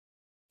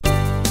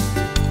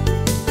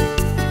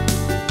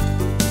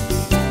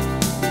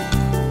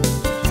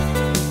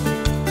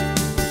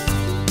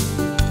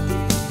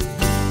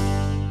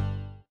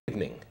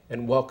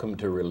and welcome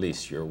to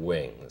Release Your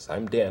Wings.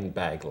 I'm Dan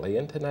Bagley,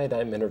 and tonight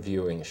I'm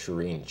interviewing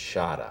Shireen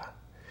Chada.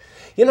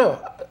 You know,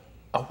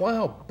 a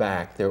while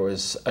back there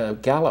was a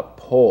Gallup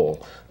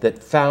poll that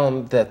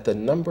found that the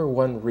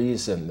 #1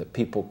 reason that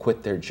people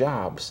quit their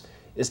jobs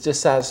is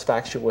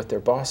dissatisfaction with their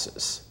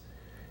bosses.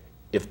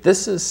 If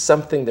this is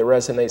something that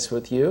resonates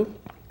with you,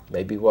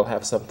 maybe we'll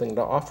have something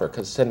to offer,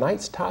 because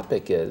tonight's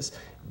topic is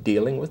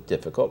dealing with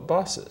difficult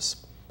bosses.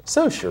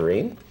 So,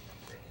 Shireen,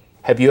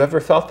 have you ever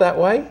felt that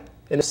way?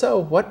 And if so,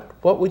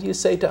 what would you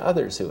say to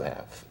others who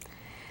have?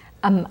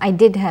 I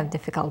did have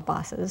difficult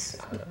bosses,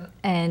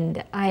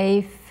 and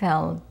I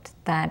felt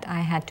that I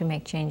had to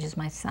make changes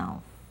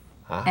myself.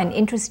 And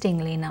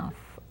interestingly enough,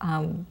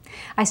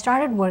 I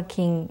started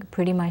working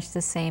pretty much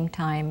the same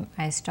time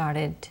I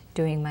started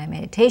doing my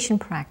meditation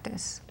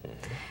practice.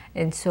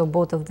 And so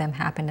both of them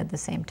happened at the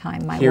same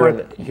time.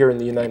 Here in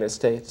the United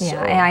States?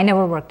 Yeah, I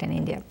never worked in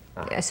India.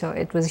 So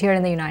it was here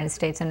in the United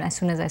States, and as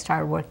soon as I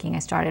started working, I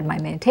started my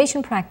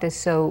meditation practice,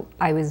 so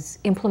I was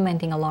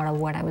implementing a lot of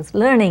what I was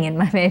learning in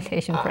my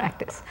meditation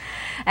practice.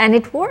 And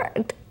it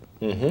worked.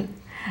 A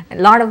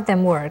lot of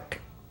them worked.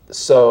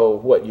 So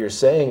what you're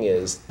saying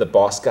is the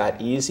boss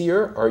got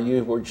easier, or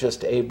you were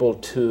just able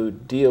to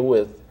deal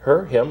with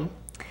him?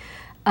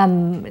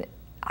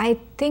 I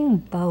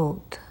think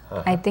both.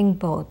 I think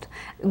both.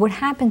 What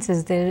happens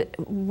is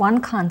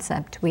one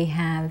concept we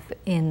have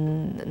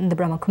in the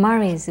Brahma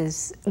Kumaris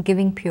is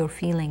giving pure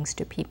feelings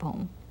to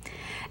people.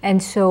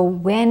 And so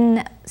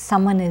when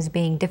someone is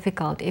being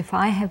difficult, if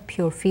I have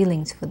pure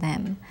feelings for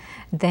them,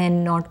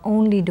 then not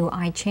only do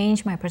I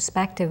change my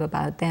perspective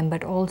about them,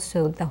 but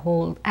also the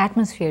whole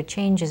atmosphere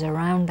changes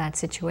around that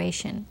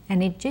situation.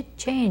 And it did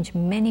change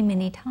many,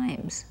 many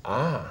times.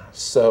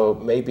 So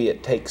maybe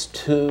it takes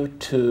two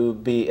to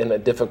be in a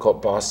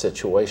difficult boss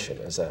situation.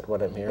 Is that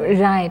what I'm hearing?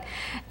 Right.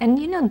 And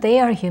you know,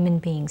 they are human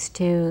beings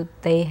too.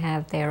 They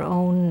have their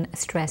own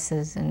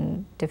stresses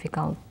and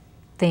difficult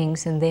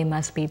things, and they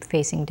must be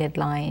facing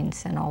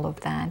deadlines and all of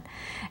that.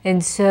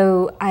 And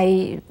so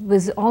I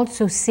was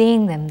also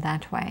seeing them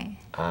that way,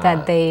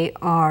 that they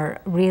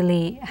are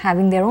really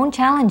having their own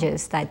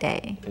challenges that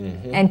day,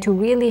 and to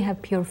really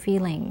have pure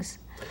feelings.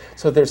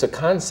 So there's a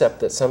concept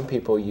that some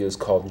people use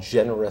called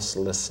generous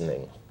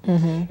listening.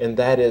 And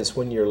that is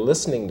when you're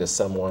listening to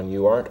someone,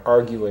 you aren't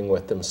arguing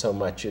with them so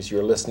much as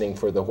you're listening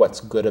for the what's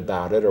good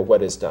about it or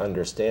what is to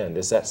understand.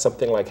 Is that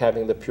something like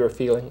having the pure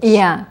feelings?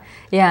 Yeah,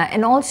 yeah.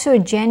 And also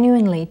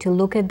genuinely to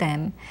look at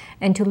them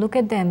and to look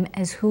at them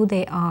as who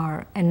they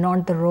are and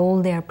not the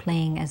role they're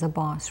playing as a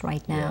boss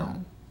right now.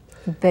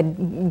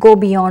 But go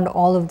beyond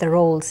all of the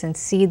roles and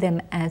see them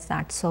as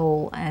that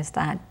soul, as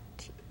that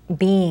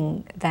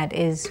being that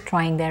is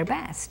trying their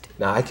best.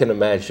 Now I can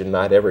imagine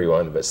not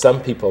everyone, but some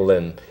people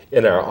in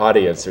our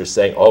audience are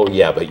saying, oh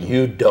yeah, but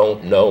you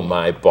don't know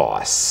my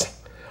boss.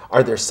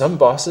 Are there some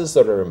bosses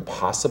that are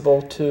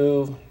impossible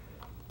to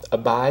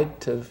abide,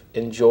 to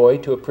enjoy,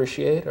 to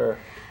appreciate, or?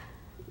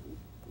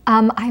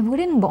 I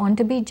wouldn't want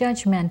to be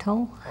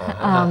judgmental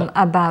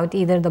about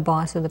either the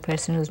boss or the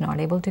person who's not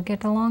able to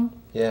get along.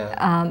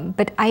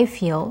 But I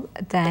feel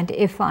that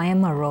if I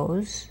am a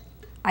rose,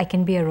 I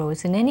can be a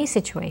rose in any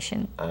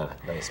situation.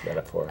 Nice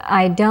metaphor.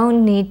 I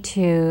don't need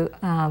to,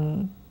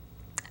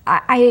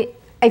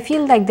 I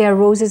feel like there are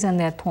roses and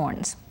there are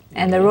thorns.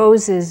 And the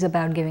rose is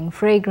about giving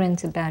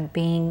fragrance, about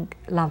being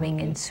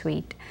loving and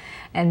sweet.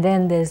 And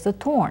then there's the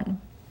thorn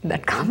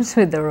that comes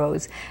with the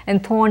rose.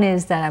 And thorn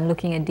is that I'm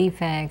looking at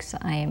defects,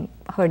 I'm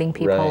hurting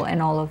people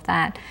and all of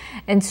that.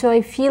 And so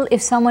I feel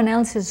if someone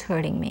else is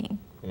hurting me,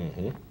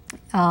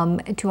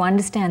 to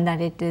understand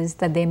that it is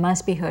that they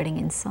must be hurting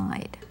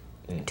inside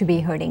to be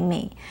hurting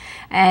me.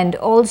 And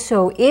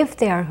also, if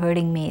they are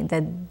hurting me,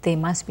 that they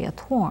must be a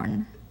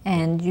thorn.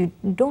 And you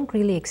don't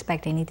really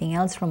expect anything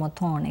else from a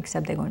thorn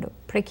except they're going to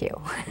prick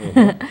you.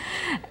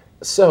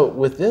 So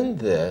within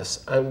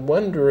this, I'm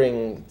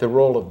wondering the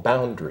role of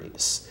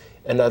boundaries.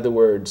 In other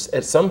words,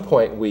 at some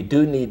point we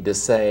do need to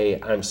say,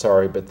 I'm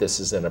sorry, but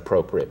this is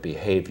inappropriate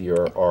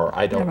behavior, or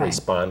I don't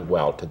respond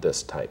well to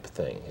this type of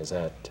thing. Is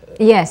that?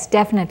 Yes,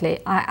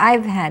 definitely.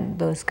 I've had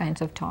those kinds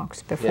of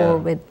talks before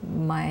with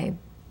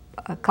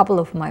a couple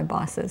of my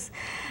bosses.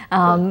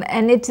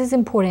 And it is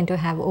important to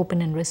have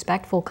open and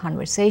respectful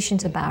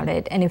conversations about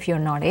it. And if you're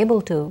not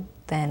able to,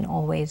 then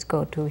always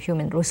go to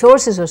human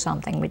resources or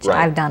something, which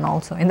I've done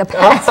also in the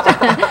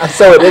past.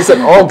 So it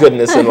isn't all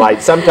goodness and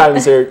light.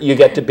 Sometimes you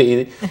get to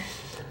be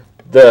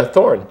the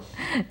thorn.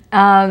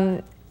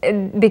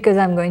 Because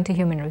I'm going to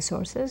human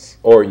resources.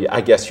 Or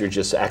I guess you're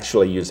just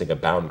actually using a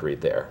boundary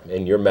there.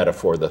 In your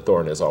metaphor, the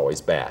thorn is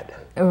always bad.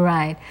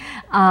 Right.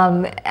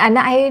 And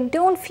I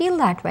don't feel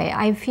that way.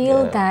 I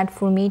feel that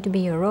for me to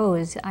be a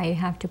rose, I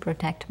have to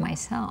protect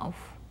myself.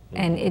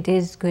 And it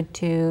is good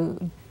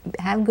to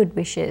have good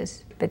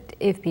wishes, but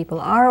if people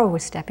are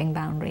overstepping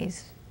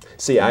boundaries.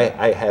 See,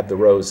 I have the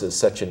rose as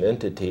such an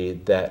entity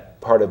that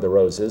part of the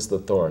rose is the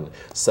thorn.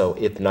 So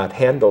if not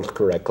handled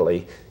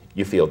correctly,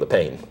 you feel the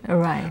pain.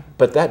 Right.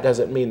 But that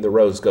doesn't mean the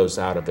rose goes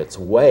out of its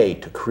way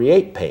to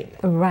create pain.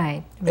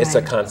 Right. It's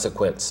a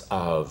consequence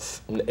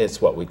of,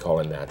 it's what we call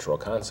a natural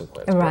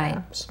consequence,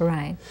 perhaps.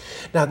 Right.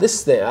 Now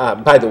this thing,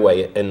 by the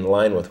way, in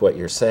line with what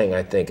you're saying,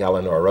 I think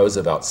Eleanor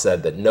Roosevelt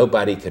said that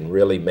nobody can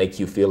really make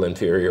you feel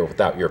inferior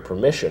without your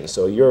permission.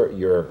 So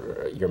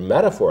your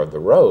metaphor of the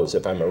rose,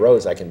 if I'm a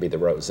rose, I can be the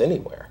rose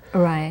anywhere.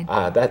 Right.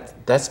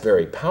 That's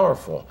very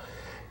powerful.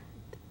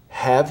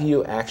 Have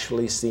you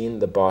actually seen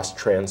the boss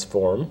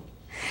transform?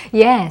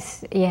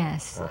 Yes,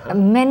 yes.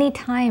 Many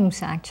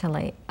times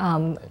actually.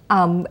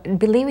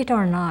 Believe it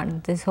or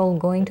not, this whole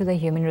going to the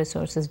human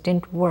resources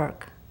didn't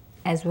work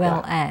as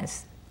well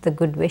as the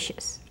good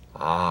wishes,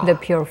 the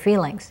pure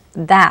feelings.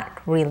 That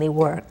really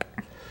worked.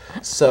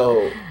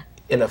 So,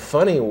 in a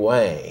funny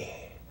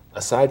way,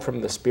 aside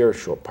from the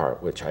spiritual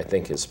part, which I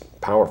think is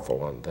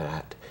powerful on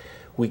that,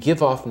 we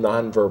give off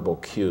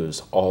nonverbal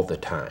cues all the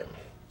time.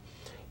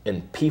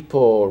 And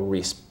people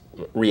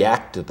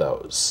react to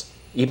those,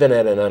 even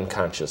at an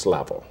unconscious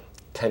level,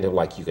 kind of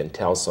like you can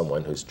tell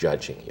someone who's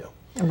judging you.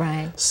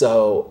 Right.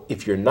 So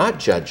if you're not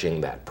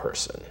judging that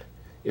person,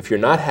 if you're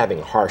not having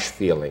harsh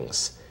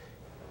feelings,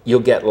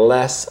 you'll get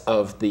less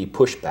of the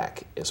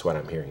pushback, is what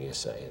I'm hearing you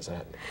say. Is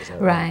that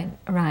right?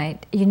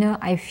 Right. You know,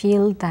 I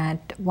feel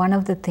that one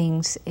of the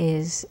things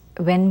is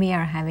when we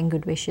are having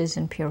good wishes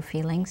and pure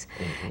feelings,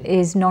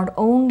 is not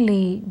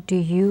only do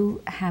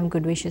you have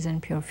good wishes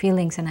and pure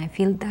feelings, and I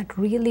feel that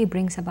really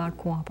brings about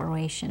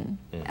cooperation.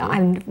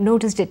 I've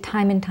noticed it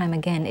time and time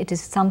again. It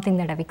is something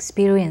that I've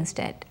experienced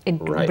it. It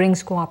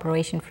brings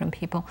cooperation from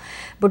people.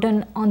 But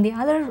on the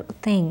other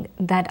thing,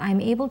 that I'm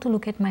able to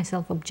look at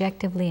myself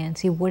objectively and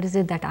see what is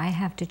it that I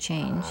have to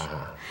change.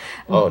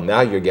 Oh,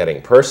 now you're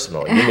getting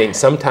personal. You mean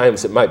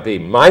sometimes it might be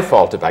my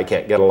fault if I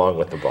can't get along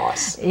with the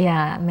boss.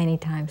 Yeah, many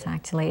times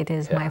actually it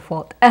is my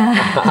fault.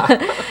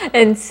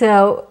 And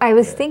so I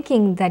was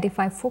thinking that if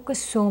I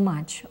focus so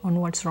much on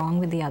what's wrong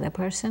with the other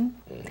person,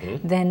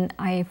 then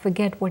I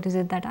forget what is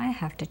it that I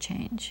have to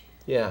change.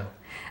 Yeah.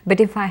 But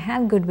if I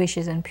have good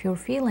wishes and pure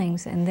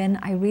feelings, and then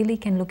I really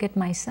can look at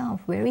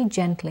myself very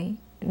gently,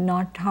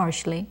 not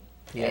harshly,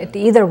 at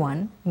either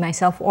one,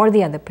 myself or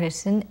the other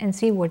person, and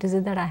see what is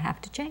it that I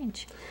have to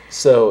change.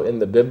 So in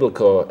the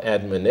biblical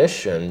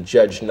admonition,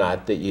 judge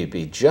not that ye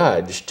be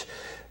judged,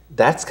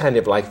 that's kind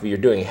of like if you're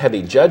doing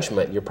heavy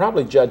judgment, you're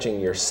probably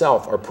judging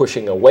yourself or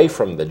pushing away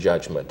from the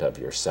judgment of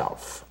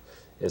yourself.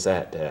 Is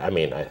that, I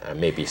mean, I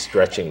may be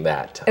stretching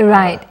that.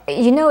 Right.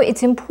 You know,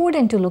 it's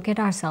important to look at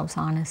ourselves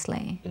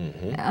honestly,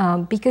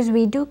 because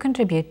we do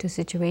contribute to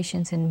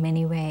situations in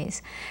many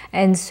ways.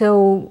 And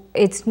so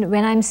it's,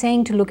 when I'm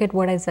saying to look at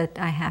what is it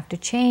I have to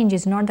change,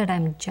 it's not that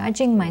I'm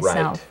judging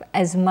myself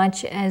as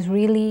much as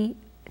really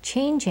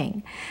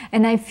changing.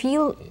 And I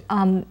feel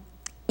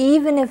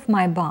even if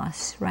my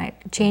boss,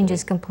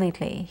 changes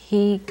completely,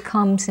 he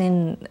comes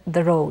in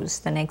the rose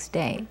the next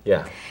day.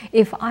 Yeah.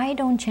 If I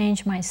don't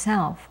change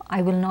myself,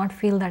 I will not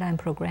feel that I'm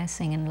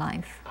progressing in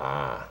life.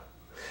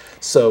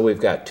 So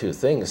we've got two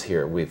things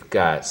here. We've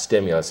got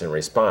stimulus and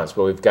response,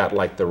 but we've got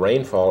like the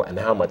rainfall and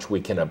how much we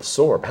can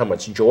absorb, how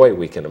much joy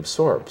we can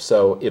absorb.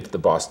 So if the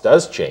boss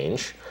does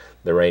change,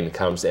 the rain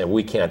comes and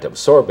we can't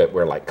absorb it,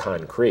 we're like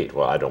concrete.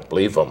 Well, I don't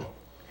believe them.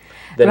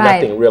 Then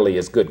nothing really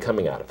is good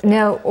coming out of it.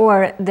 No,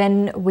 or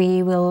then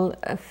we will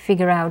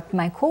figure out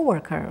my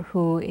coworker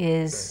who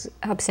is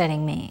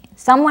upsetting me.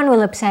 Someone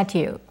will upset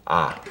you.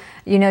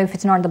 You know, if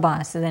it's not the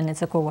boss, then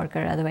it's a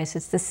coworker. Otherwise,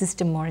 it's the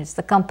system or it's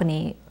the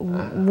company.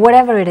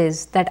 Whatever it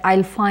is, that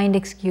I'll find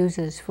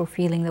excuses for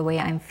feeling the way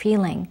I'm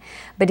feeling.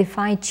 But if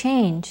I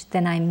change,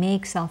 then I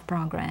make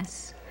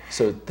self-progress.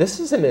 So this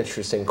is an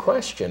interesting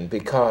question,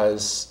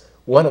 because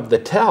one of the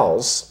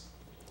tells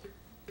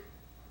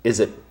is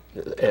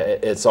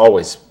it's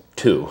always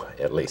two,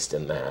 at least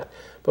in that.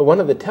 But one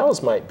of the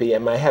tells might be,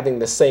 am I having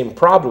the same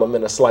problem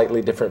in a slightly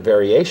different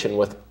variation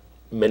with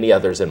many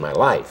others in my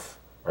life,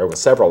 or with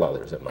several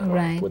others in my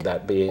life? Would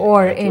that be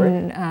accurate?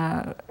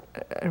 In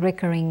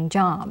recurring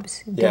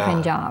jobs,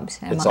 different jobs.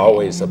 It's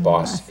always a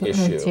boss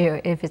issue.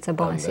 If it's a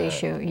boss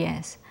issue,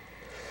 yes.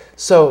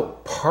 So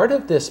part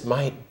of this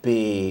might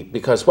be,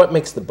 because what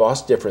makes the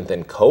boss different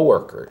than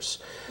coworkers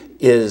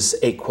is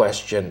a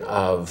question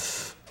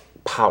of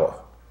power.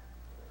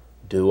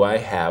 Do I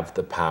have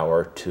the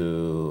power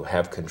to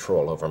have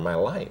control over my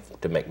life,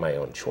 to make my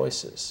own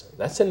choices?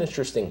 That's an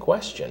interesting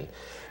question,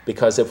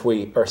 because if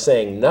we are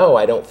saying, no,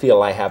 I don't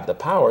feel I have the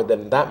power,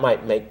 then that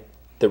might make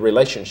the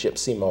relationship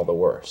seem all the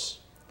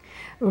worse.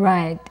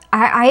 Right.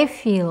 I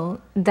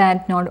feel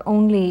that not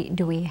only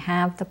do we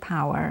have the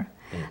power,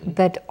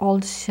 but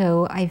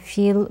also I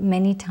feel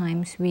many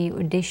times we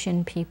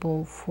audition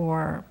people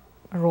for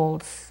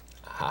roles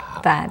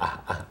that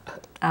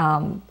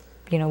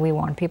you know, we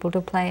want people to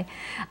play.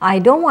 I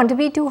don't want to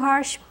be too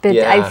harsh, but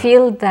I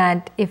feel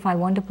that if I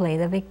want to play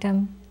the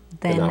victim,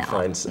 then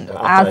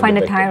I'll find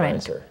a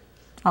tyrant.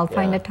 I'll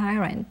find a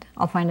tyrant.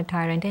 I'll find a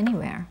tyrant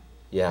anywhere.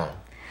 Yeah.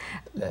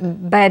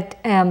 But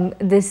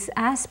this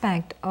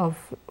aspect of,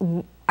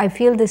 I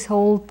feel this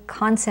whole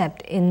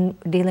concept in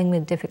dealing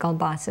with difficult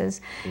bosses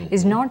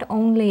is not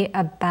only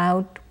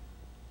about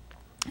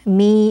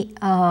me,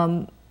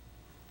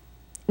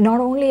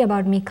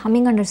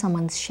 coming under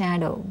someone's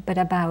shadow, but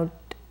about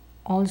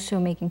also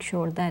making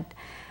sure that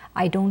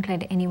I don't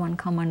let anyone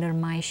come under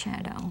my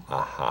shadow.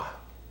 Aha.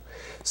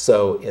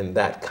 So in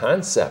that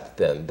concept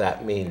then,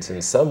 that means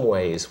in some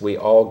ways we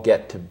all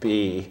get to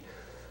be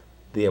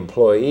the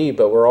employee,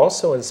 but we're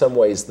also in some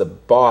ways the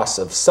boss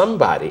of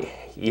somebody,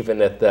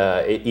 even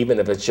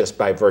if it's just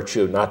by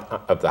virtue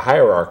not of the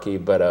hierarchy,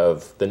 but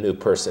of the new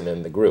person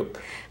in the group.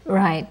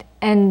 Right.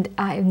 And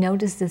I've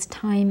noticed this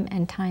time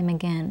and time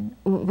again,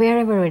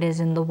 wherever it is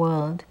in the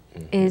world,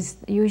 is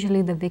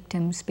usually the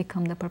victims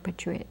become the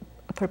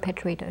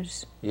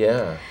perpetrators.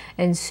 Yeah.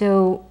 And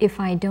so if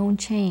I don't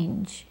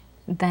change,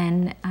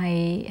 then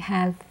I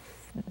have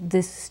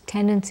this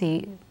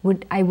tendency,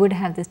 I would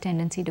have this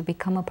tendency to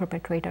become a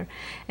perpetrator.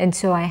 And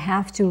so I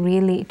have to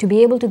really, to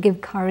be able to give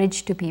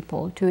courage to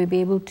people, to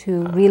be able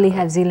to really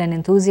have zeal and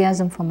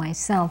enthusiasm for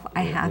myself,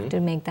 I have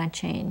to make that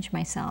change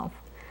myself.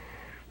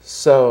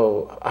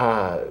 So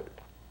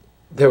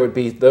there would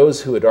be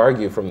those who would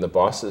argue from the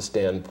boss's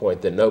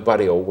standpoint that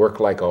nobody will work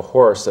like a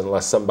horse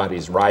unless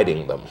somebody's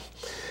riding them.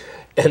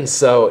 And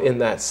so in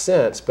that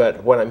sense,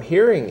 but what I'm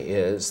hearing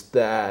is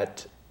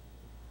that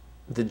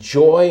the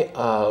joy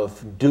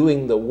of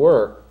doing the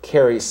work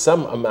carries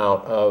some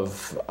amount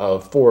of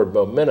forward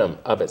momentum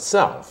of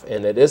itself,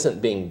 and it isn't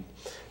being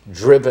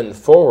driven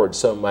forward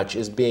so much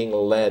as being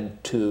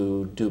led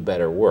to do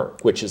better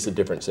work, which is the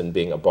difference in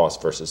being a boss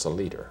versus a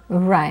leader.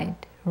 Right,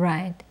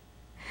 right.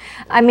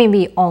 I mean,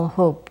 we all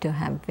hope to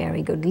have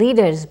very good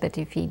leaders, but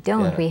if we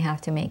don't, we have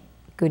to make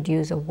good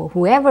use of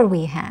whoever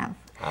we have.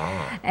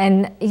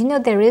 And you know,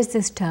 there is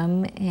this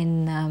term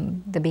in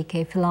the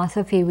BK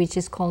philosophy which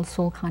is called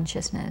soul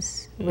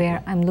consciousness,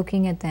 where I'm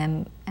looking at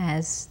them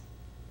as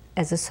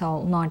a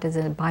soul, not as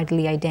a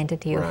bodily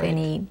identity of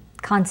any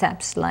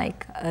concepts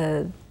like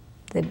the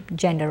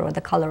gender or the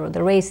color or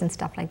the race and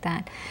stuff like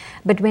that.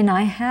 But when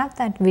I have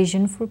that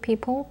vision for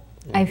people,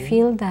 I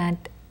feel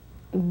that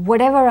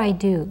whatever I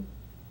do,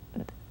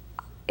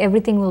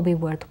 everything will be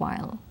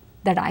worthwhile,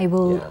 that I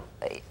will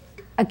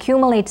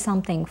accumulate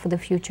something for the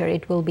future.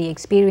 It will be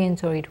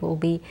experience, or it will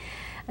be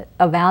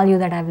a value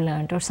that I've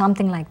learned, or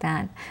something like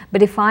that.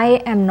 But if I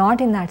am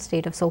not in that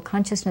state of soul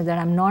consciousness, that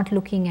I'm not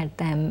looking at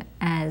them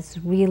as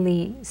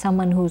really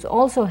someone who's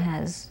also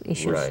has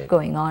issues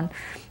going on,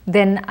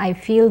 then I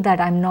feel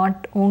that I'm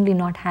not only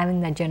not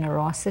having that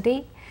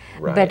generosity,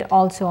 but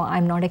also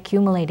I'm not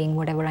accumulating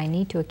whatever I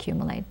need to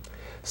accumulate.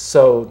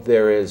 So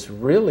there is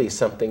really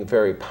something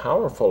very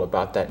powerful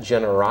about that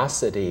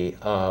generosity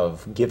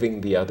of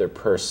giving the other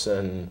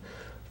person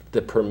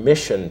the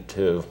permission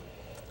to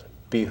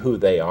be who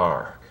they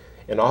are,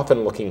 and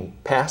often looking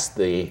past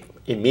the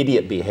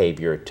immediate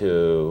behavior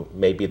to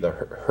maybe the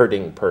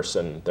hurting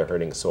person, the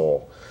hurting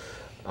soul,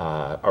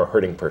 or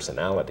hurting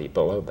personality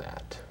below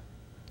that.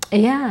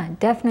 Yeah,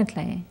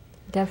 definitely,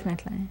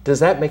 definitely.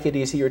 Does that make it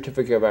easier to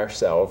forgive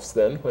ourselves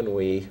then when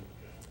we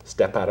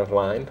step out of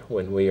line,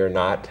 when we are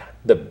not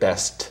the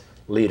best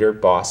leader,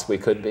 boss we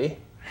could be?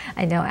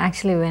 I know,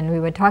 actually, when we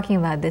were talking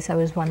about this, I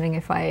was wondering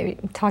if I'm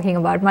talking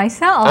about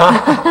myself.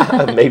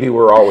 Maybe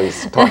we're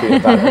always talking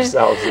about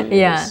ourselves. In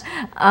this.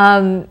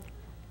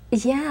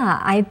 Yeah,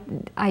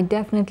 I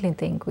definitely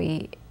think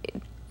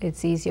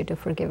it's easier to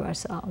forgive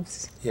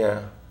ourselves.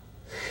 Yeah.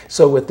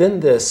 So within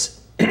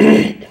this,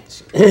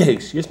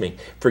 excuse me,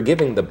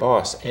 forgiving the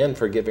boss and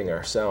forgiving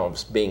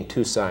ourselves being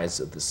two sides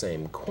of the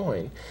same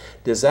coin,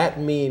 does that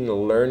mean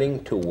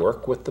learning to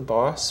work with the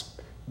boss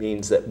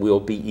means that we'll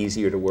be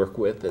easier to work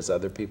with as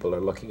other people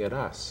are looking at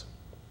us?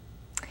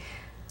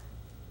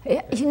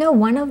 You know,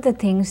 one of the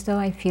things, though,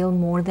 I feel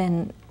more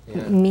than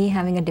me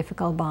having a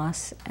difficult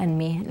boss and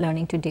me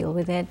learning to deal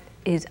with it,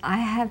 is I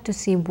have to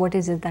see what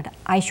is it that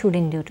I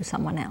shouldn't do to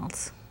someone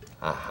else.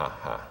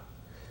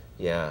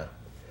 Yeah.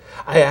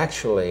 I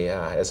actually,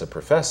 as a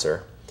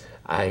professor,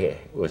 I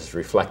was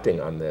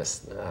reflecting on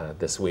this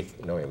this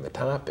week, knowing the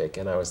topic,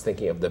 and I was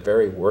thinking of the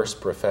very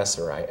worst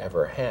professor I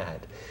ever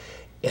had.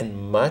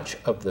 And much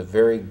of the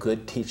very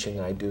good teaching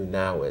I do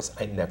now is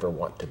I never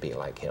want to be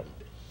like him.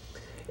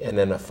 And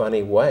in a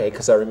funny way,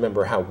 because I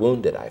remember how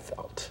wounded I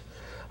felt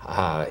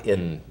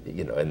in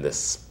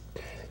this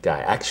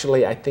guy.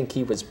 Actually, I think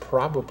he was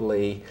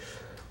probably,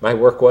 my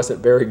work wasn't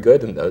very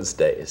good in those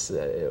days.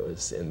 It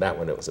was, in that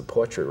one, it was a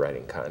poetry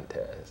writing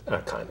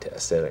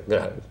contest and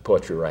a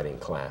poetry writing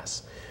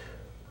class.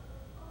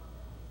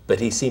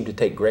 But he seemed to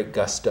take great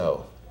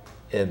gusto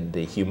in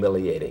the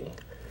humiliating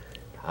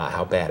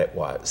how bad it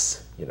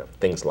was. You know,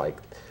 things like,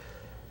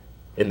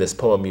 in this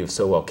poem you've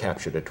so well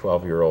captured a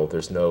 12-year-old,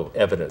 there's no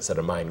evidence that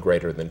a mind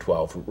greater than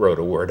 12 wrote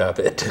a word of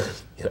it.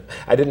 You know,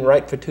 I didn't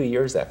write for 2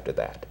 years after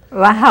that.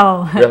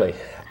 Wow. Really.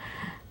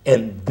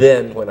 And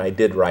then when I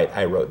did write,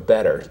 I wrote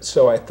better.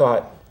 So I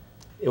thought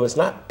it was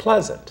not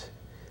pleasant.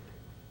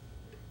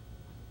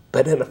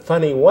 But in a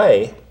funny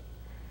way,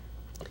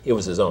 it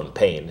was his own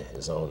pain,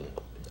 his own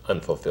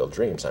unfulfilled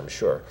dreams, I'm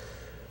sure.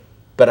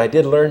 But I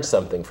did learn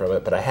something from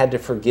it, but I had to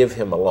forgive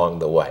him along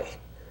the way,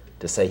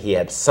 to say he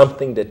had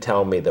something to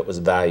tell me that was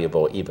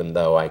valuable, even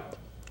though I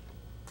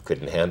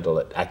couldn't handle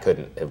it. I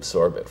couldn't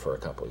absorb it for a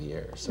couple of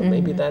years. So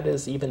maybe that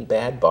is, even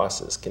bad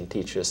bosses can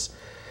teach us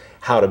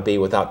how to be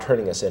without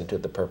turning us into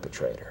the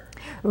perpetrator.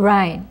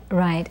 Right,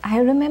 right. I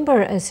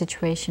remember a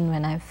situation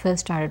when I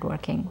first started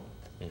working.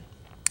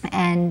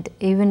 And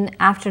even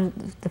after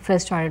the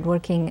first started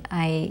working,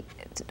 I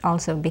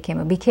also became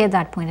a BK at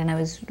that point, and I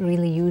was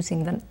really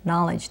using the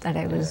knowledge that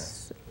I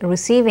was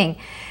receiving.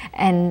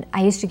 And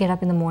I used to get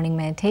up in the morning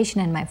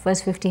meditation, and my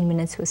first 15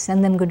 minutes was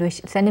send them good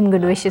wishes, send him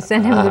good wishes,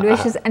 send him good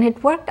wishes, and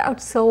it worked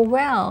out so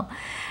well.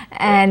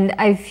 And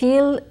I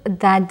feel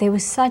that there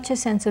was such a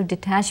sense of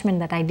detachment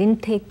that I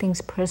didn't take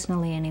things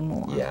personally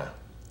anymore. Yeah,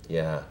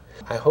 yeah.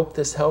 I hope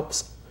this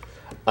helps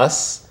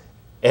us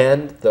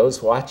and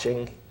those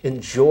watching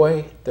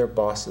enjoy their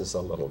bosses a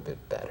little bit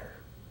better.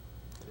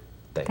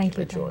 Thank you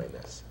for joining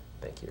us.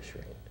 Thank you,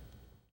 Shireen.